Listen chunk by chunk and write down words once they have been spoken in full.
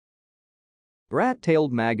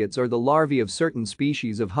Rat-tailed maggots are the larvae of certain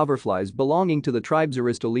species of hoverflies belonging to the tribes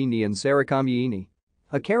Eristalini and Sericomyiini.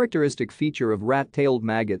 A characteristic feature of rat-tailed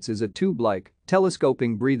maggots is a tube-like,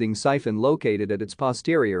 telescoping breathing siphon located at its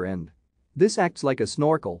posterior end. This acts like a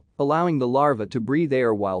snorkel, allowing the larva to breathe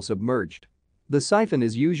air while submerged. The siphon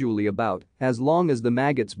is usually about as long as the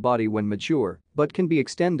maggot's body when mature, but can be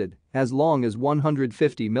extended as long as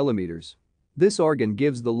 150 millimeters. This organ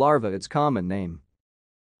gives the larva its common name.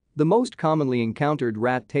 The most commonly encountered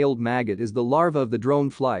rat-tailed maggot is the larva of the drone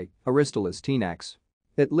fly, Eristalus tenax.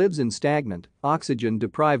 It lives in stagnant,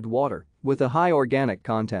 oxygen-deprived water with a high organic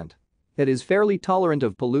content. It is fairly tolerant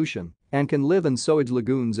of pollution and can live in sewage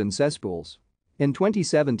lagoons and cesspools. In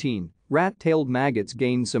 2017, rat-tailed maggots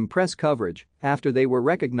gained some press coverage after they were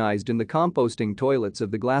recognized in the composting toilets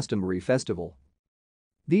of the Glastonbury Festival.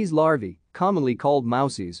 These larvae, commonly called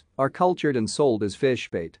mousies, are cultured and sold as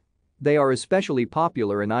fish bait. They are especially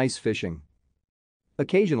popular in ice fishing.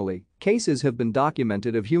 Occasionally, cases have been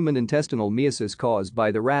documented of human intestinal meiosis caused by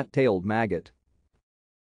the rat-tailed maggot.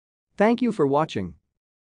 Thank you for watching.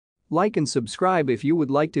 Like and subscribe if you would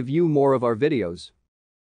like to view more of our videos.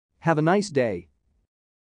 Have a nice day.